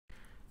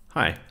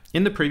Hi,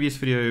 in the previous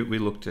video we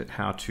looked at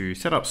how to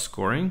set up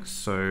scoring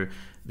so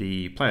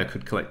the player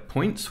could collect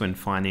points when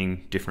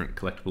finding different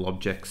collectible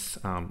objects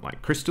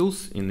like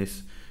crystals in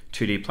this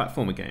 2D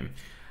platformer game.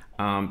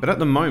 But at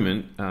the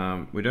moment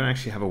we don't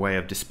actually have a way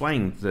of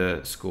displaying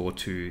the score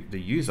to the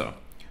user.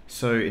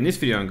 So in this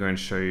video I'm going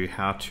to show you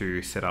how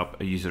to set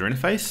up a user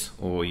interface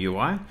or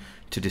UI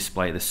to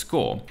display the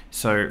score.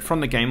 So from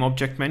the game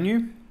object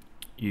menu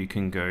you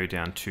can go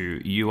down to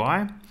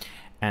UI,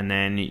 and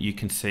then you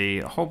can see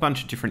a whole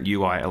bunch of different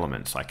UI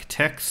elements like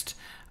text.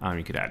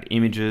 You could add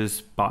images,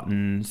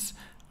 buttons,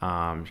 you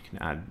can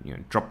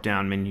add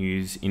drop-down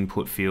menus,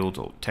 input fields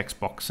or text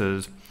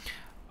boxes,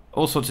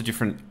 all sorts of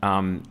different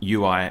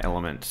UI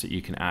elements that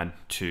you can add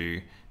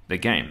to the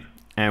game.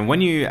 And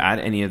when you add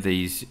any of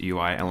these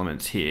UI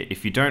elements here,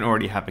 if you don't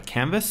already have a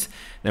canvas,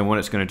 then what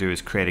it's going to do is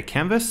create a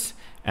canvas,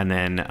 and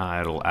then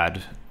it'll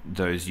add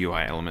those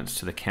UI elements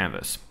to the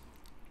canvas.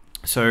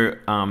 So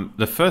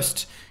the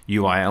first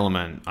UI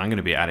element I'm going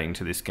to be adding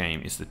to this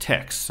game is the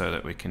text so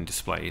that we can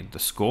display the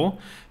score.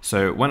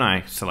 So when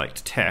I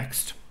select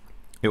text,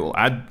 it will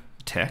add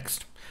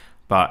text,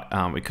 but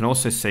we can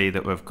also see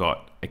that we've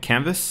got a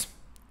canvas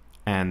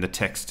and the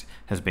text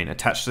has been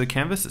attached to the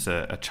canvas. It's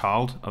a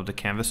child of the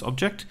canvas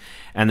object,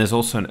 and there's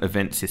also an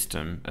event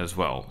system as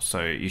well.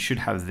 So you should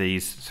have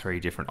these three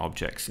different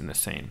objects in the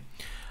scene.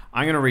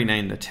 I'm going to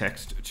rename the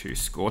text to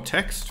score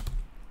text.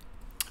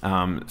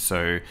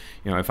 So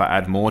if I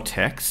add more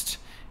text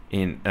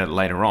in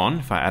later on,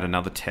 if I add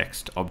another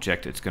text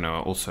object, it's going to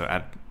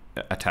also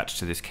attach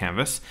to this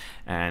canvas,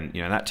 and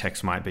that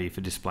text might be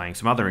for displaying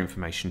some other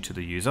information to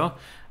the user,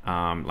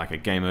 like a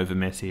game over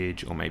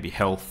message or maybe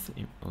health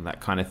or that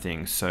kind of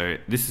thing. So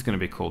this is going to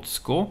be called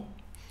score,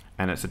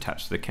 and it's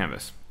attached to the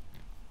canvas.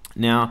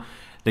 Now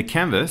the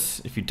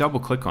canvas, if you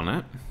double click on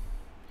it,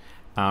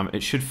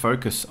 it should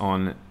focus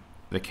on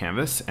the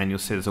canvas, and you'll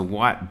see there's a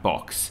white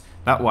box.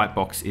 That white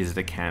box is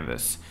the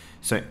canvas.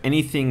 So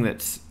anything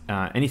that's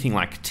anything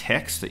like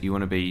text that you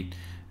want to be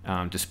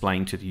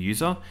displaying to the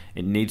user,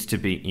 it needs to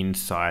be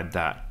inside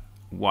that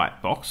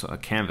white box or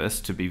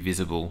canvas to be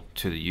visible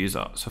to the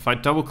user. So if I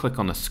double click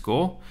on the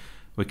score,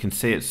 we can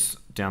see it's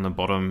down the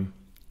bottom,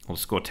 or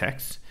score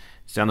text.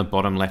 It's down the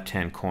bottom left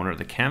hand corner of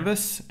the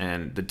canvas,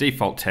 and the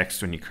default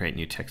text when you create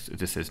new text, it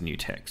just says new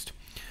text.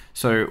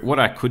 So what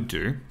I could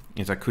do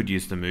is I could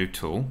use the move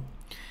tool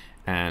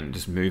and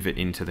just move it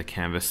into the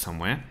canvas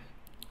somewhere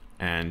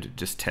and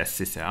just test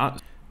this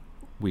out.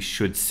 We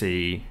should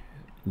see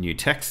new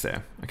text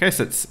there. Okay,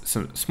 so it's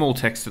some small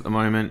text at the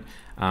moment,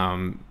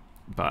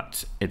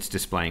 but it's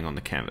displaying on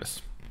the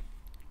canvas.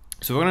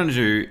 So what I'm going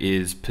to do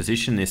is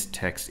position this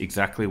text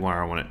exactly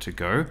where I want it to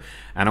go,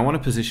 and I want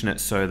to position it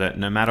so that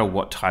no matter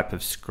what type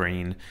of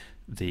screen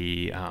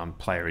the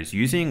player is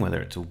using,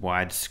 whether it's a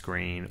wide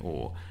screen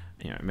or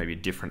maybe a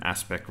different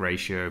aspect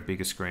ratio,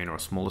 bigger screen or a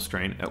smaller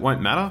screen, it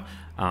won't matter.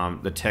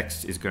 The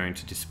text is going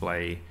to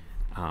display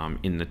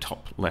in the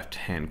top left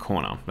hand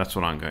corner. That's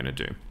what I'm going to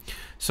do.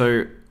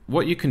 So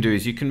what you can do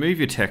is you can move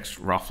your text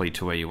roughly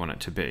to where you want it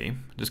to be.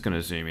 I'm just going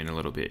to zoom in a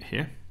little bit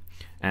here,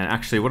 and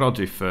actually what I'll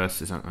do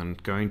first is I'm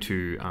going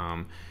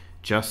to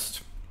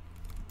just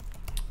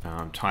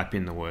type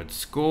in the word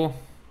score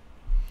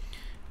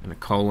and a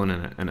colon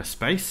and a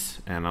space,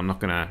 and I'm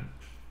not going to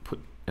put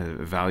a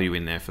value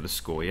in there for the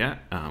score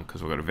yet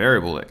because we've got a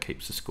variable that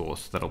keeps the score,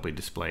 so that'll be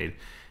displayed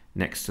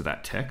next to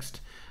that text.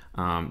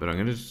 But I'm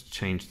going to just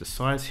change the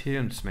size here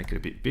and just make it a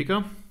bit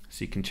bigger.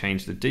 So you can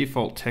change the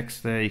default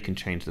text there, you can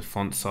change the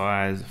font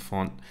size,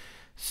 font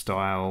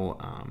style,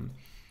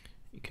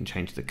 you can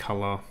change the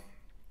color.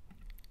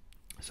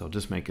 So I'll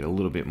just make it a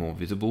little bit more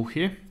visible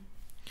here.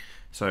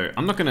 So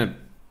I'm not going to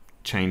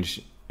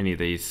change any of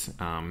these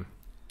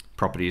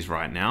properties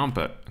right now,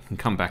 but I can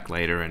come back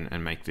later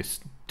and make this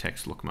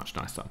text look much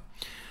nicer.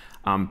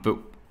 But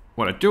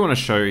what I do want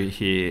to show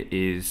here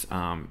is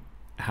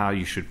how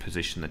you should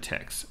position the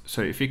text.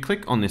 So if you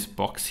click on this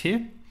box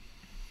here,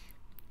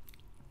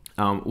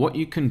 what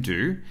you can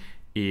do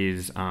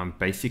is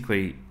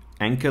basically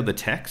anchor the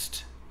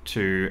text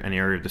to an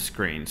area of the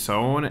screen. So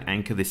I want to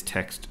anchor this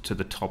text to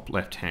the top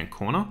left hand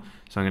corner.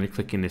 So I'm going to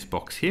click in this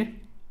box here.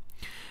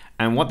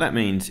 And what that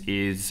means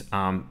is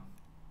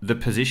the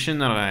position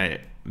that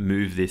I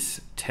move this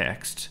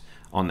text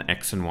on the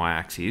X and Y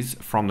axes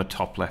from the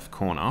top left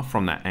corner,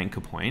 from that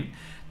anchor point,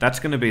 that's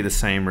going to be the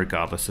same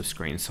regardless of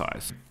screen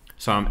size.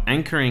 So I'm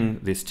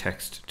anchoring this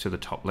text to the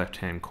top left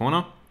hand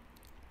corner.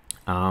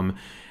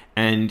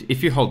 And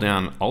if you hold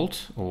down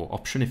Alt or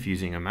Option if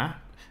using a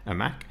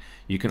Mac,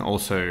 you can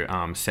also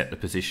set the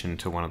position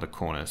to one of the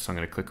corners. So I'm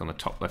going to click on the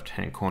top left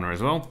hand corner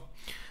as well.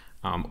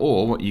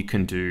 Or what you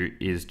can do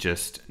is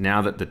just,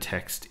 now that the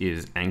text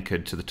is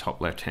anchored to the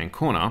top left hand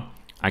corner,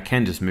 I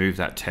can just move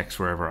that text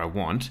wherever I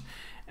want,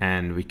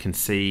 and we can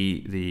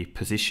see the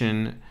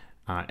position,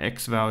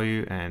 X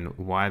value and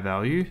Y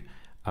value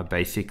are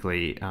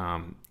basically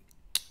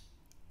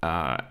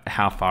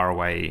how far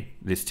away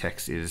this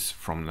text is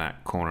from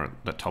that corner,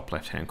 the top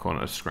left hand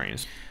corner of the screen.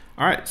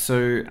 All right,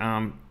 so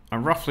I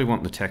roughly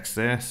want the text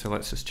there, so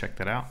let's just check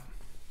that out.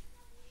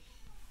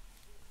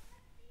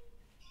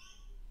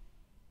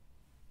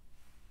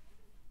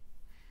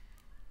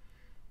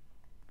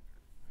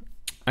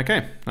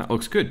 Okay, that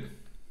looks good.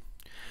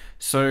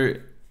 So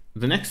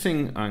the next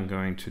thing I'm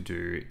going to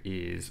do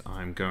is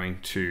I'm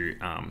going to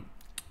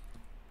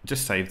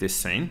just save this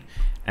scene,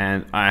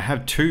 and I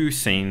have two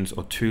scenes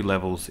or two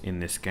levels in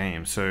this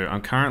game. So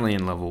I'm currently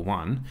in level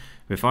 1.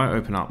 If I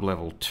open up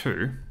level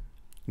 2,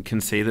 you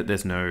can see that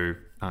there's no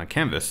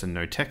canvas and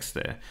no text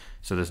there.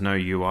 So there's no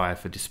UI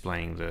for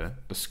displaying the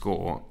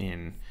score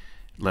in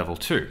level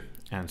 2.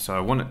 And so I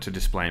want it to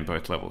display in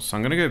both levels. So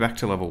I'm going to go back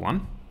to level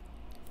 1.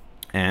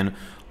 And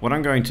what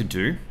I'm going to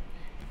do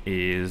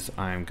is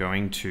I'm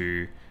going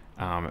to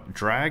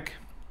drag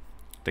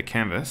the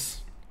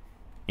canvas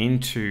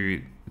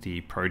into the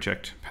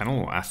project panel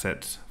or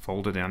assets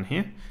folder down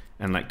here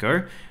and let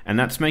go. And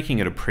that's making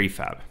it a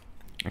prefab.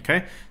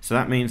 Okay, so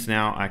that means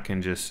now I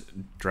can just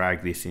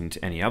drag this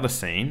into any other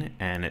scene,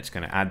 and it's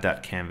going to add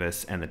that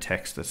canvas and the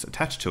text that's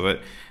attached to it,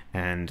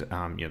 and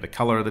you know, the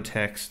color of the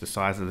text, the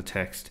size of the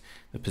text,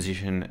 the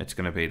position, it's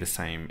going to be the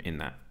same in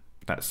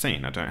that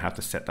scene. I don't have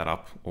to set that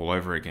up all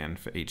over again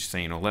for each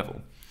scene or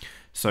level.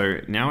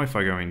 So now if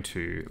I go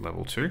into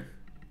level 2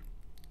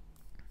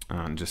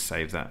 and just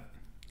save that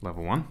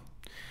level 1,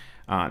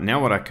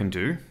 now what I can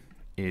do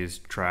is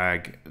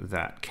drag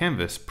that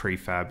canvas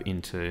prefab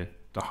into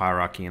the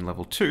hierarchy in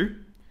level 2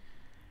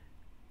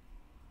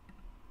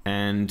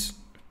 and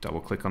double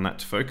click on that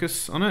to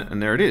focus on it,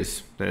 and there it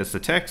is. There's the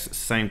text,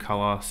 same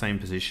color, same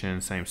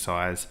position, same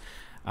size,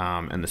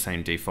 and the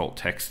same default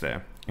text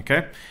there.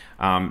 Okay,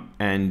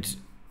 and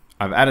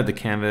I've added the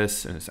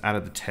canvas and it's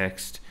added the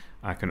text.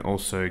 I can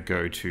also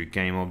go to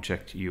game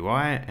object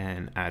UI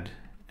and add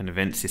an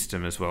event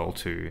system as well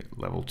to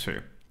level 2.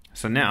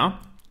 So now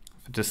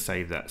if I just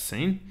save that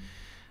scene,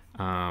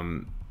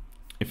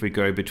 if we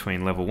go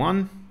between level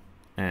 1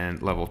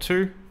 and level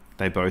 2,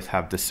 they both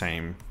have the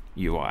same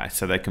UI,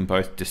 so they can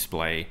both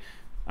display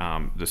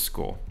the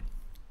score.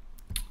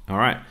 All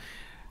right,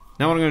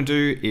 now what I'm going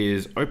to do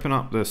is open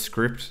up the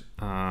script,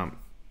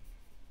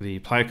 the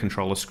player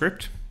controller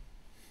script,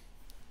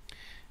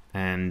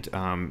 and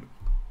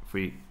if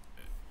we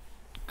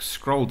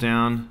scroll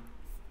down,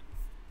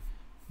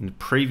 in the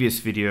previous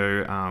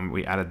video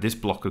we added this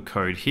block of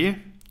code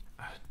here.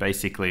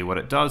 Basically what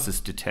it does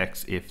is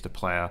detects if the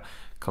player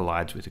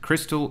collides with a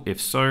crystal. If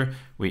so,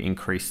 we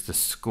increase the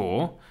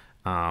score,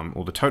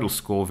 or the total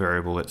score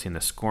variable that's in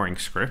the scoring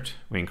script.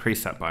 We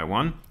increase that by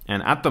 1.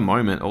 And at the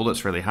moment, all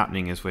that's really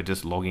happening is we're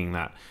just logging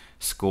that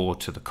score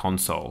to the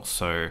console.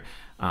 So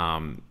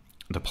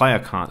the player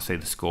can't see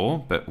the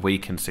score, but we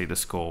can see the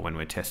score when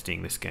we're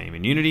testing this game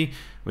in Unity.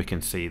 We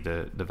can see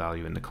the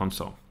value in the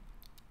console.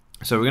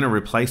 So we're going to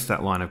replace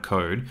that line of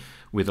code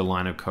with a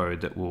line of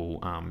code that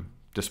will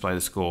display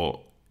the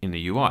score in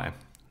the UI.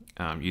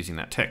 Using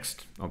that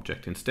text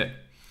object instead.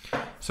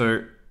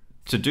 So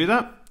to do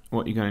that,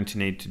 what you're going to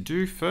need to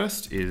do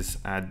first is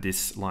add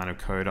this line of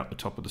code up the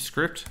top of the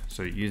script.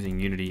 So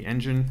using Unity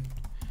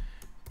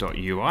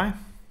engine.ui. All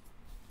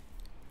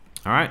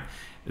right,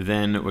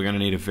 then we're going to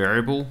need a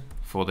variable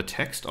for the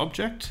text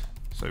object.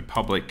 So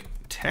public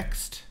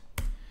text,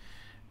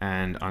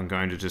 and I'm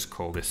going to just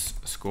call this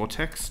score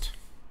text.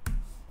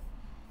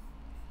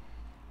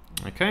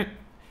 Okay,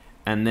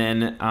 and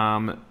then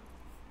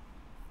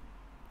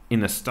in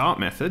the start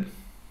method,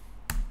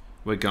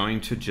 we're going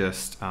to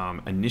just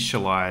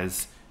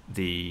initialize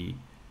the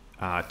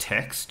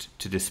text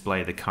to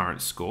display the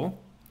current score,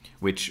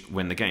 which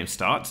when the game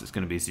starts, it's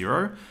going to be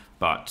 0.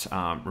 But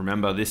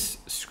remember, this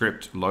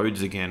script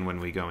loads again when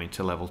we go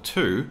into level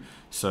 2.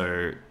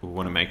 So we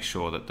want to make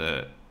sure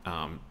that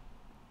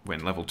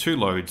when level 2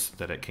 loads,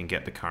 that it can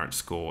get the current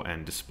score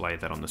and display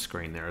that on the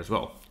screen there as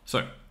well. So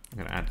I'm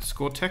going to add the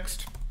score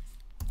text,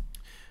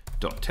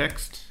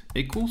 .text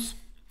equals.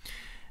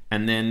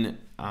 And then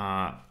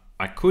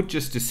I could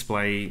just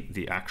display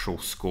the actual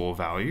score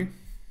value.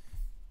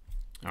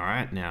 All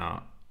right,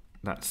 now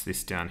that's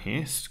this down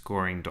here,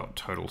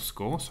 scoring.total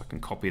score. So I can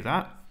copy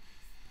that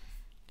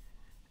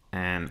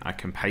and I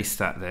can paste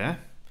that there.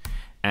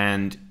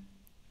 And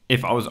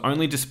if I was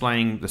only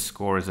displaying the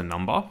score as a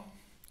number, all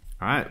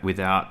right,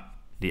 without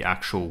the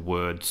actual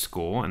word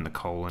score and the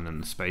colon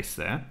and the space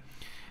there,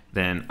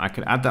 then I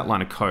could add that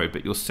line of code,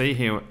 but you'll see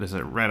here there's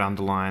a red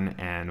underline,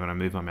 and when I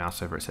move my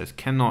mouse over it says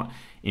cannot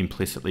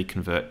implicitly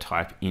convert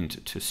type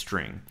int to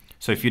string.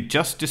 So if you're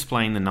just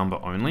displaying the number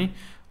only,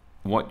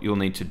 what you'll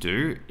need to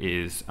do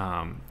is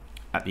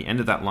at the end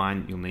of that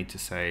line you'll need to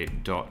say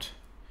dot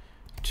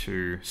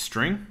to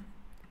string,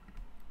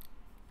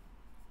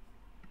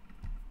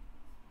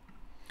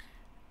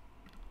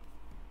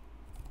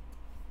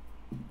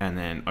 and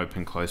then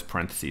open close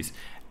parentheses.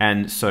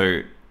 And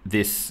so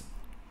this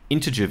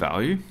integer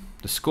value,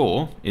 the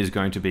score, is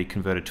going to be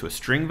converted to a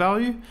string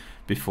value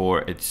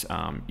before it's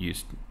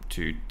used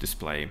to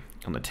display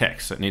on the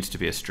text. So it needs to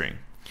be a string.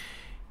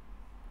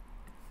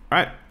 All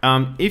right,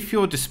 if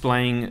you're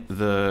displaying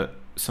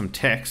some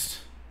text,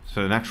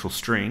 so an actual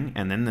string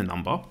and then the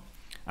number,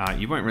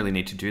 you won't really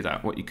need to do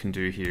that. What you can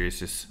do here is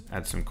just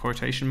add some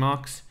quotation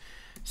marks,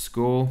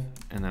 score,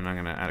 and then I'm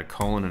going to add a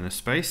colon and a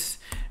space,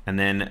 and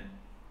then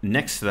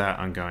next to that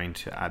I'm going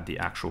to add the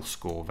actual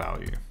score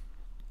value.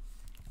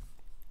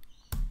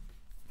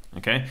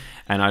 Okay,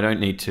 and I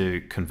don't need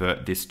to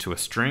convert this to a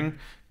string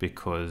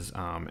because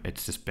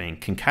it's just being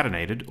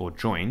concatenated or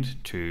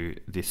joined to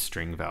this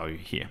string value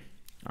here.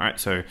 All right,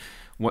 so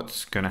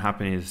what's going to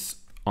happen is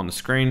on the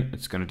screen,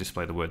 it's going to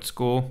display the word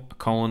score, a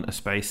colon, a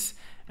space,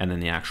 and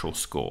then the actual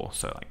score.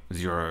 So like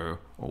 0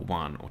 or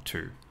 1 or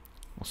 2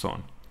 or so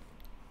on.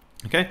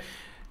 Okay,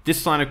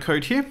 this line of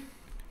code here,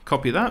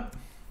 copy that,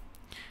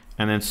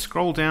 and then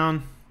scroll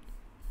down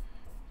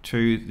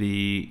to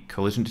the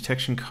collision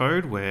detection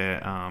code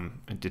where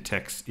it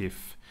detects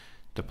if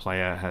the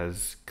player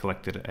has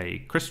collected a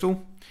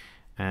crystal.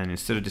 And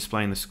instead of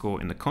displaying the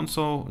score in the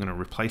console, I'm going to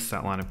replace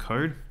that line of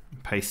code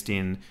and paste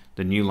in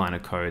the new line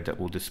of code that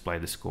will display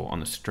the score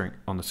on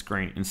the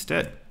screen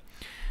instead.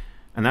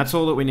 And that's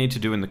all that we need to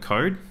do in the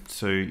code.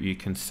 So you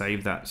can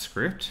save that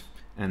script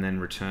and then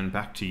return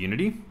back to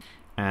Unity.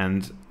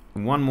 And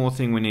one more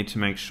thing we need to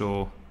make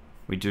sure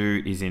we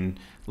do is in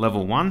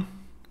level 1,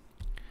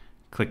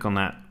 click on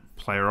that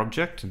player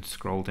object and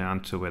scroll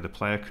down to where the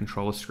player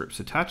controller script's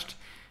attached.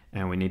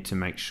 And we need to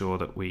make sure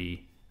that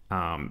we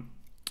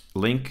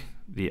link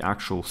the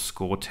actual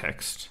score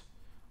text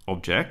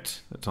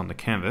object that's on the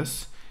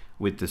canvas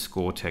with the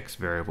score text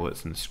variable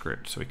that's in the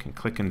script. So we can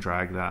click and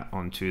drag that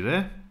onto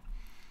there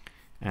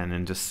and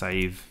then just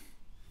save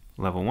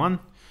level 1,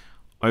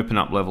 open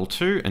up level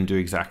 2 and do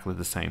exactly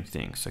the same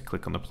thing. So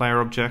click on the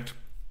player object,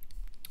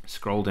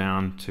 scroll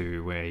down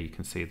to where you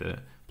can see the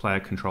player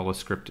controller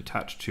script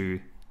attached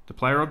to the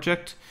player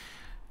object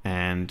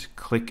and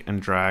click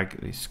and drag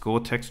the score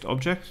text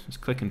object.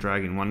 Just click and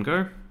drag in one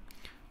go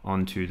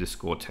onto the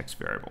score text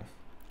variable.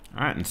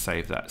 All right, and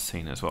save that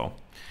scene as well.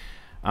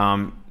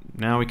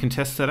 Now we can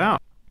test that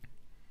out.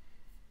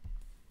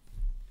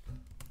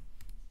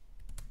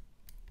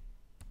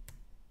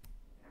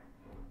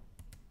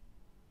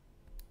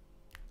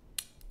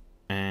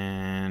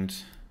 And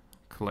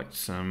collect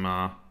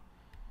some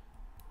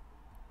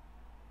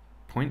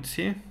points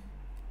here.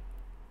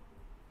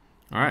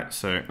 All right,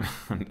 so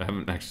I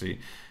haven't actually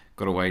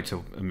got a way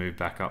to move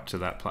back up to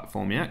that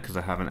platform yet because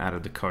I haven't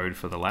added the code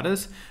for the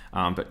ladders,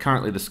 but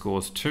currently the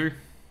score's 2.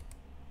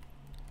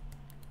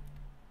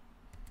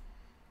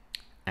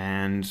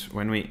 And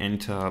when we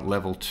enter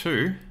level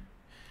 2,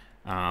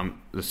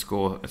 the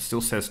score, it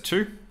still says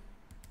 2.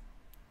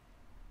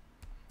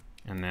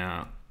 And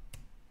now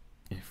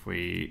if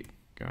we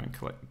go and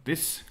collect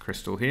this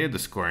crystal here, the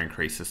score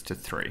increases to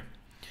 3.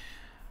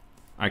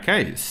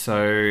 Okay,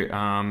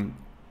 so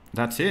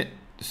that's it.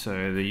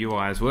 So the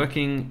UI is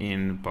working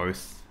in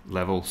both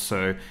levels.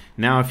 So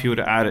now if you were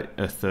to add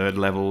a third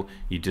level,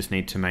 you just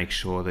need to make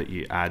sure that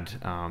you add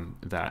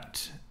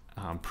that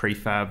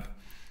prefab,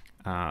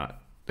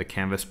 the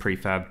canvas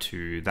prefab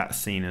to that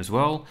scene as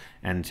well,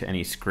 and to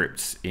any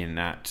scripts in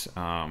that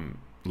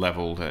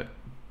level that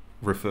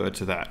refer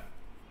to that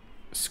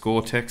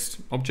score text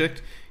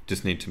object.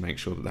 Just need to make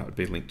sure that that would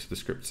be linked to the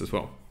scripts as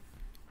well.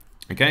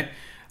 Okay.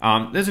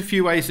 There's a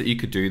few ways that you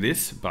could do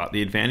this, but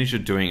the advantage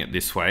of doing it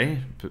this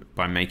way,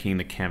 by making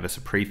the canvas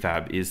a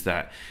prefab, is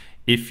that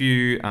if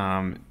you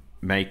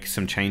make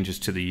some changes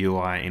to the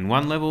UI in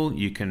one level,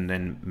 you can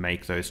then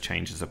make those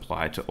changes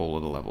apply to all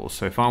of the levels.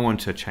 So if I want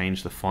to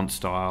change the font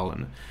style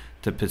and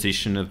the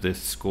position of the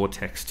score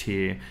text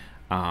here,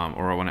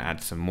 or I want to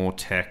add some more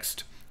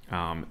text,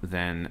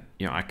 then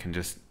I can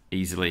just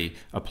easily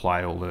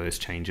apply all those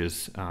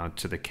changes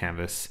to the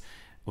canvas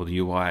or the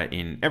UI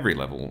in every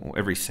level or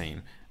every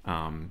scene.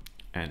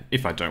 And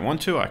if I don't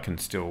want to, I can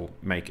still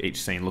make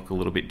each scene look a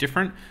little bit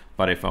different.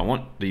 But if I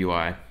want the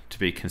UI to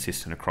be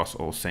consistent across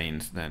all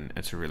scenes, then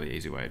it's a really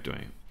easy way of doing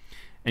it.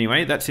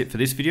 Anyway, that's it for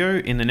this video.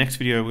 In the next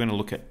video, we're going to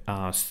look at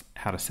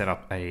how to set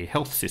up a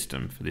health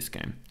system for this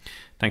game.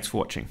 Thanks for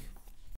watching.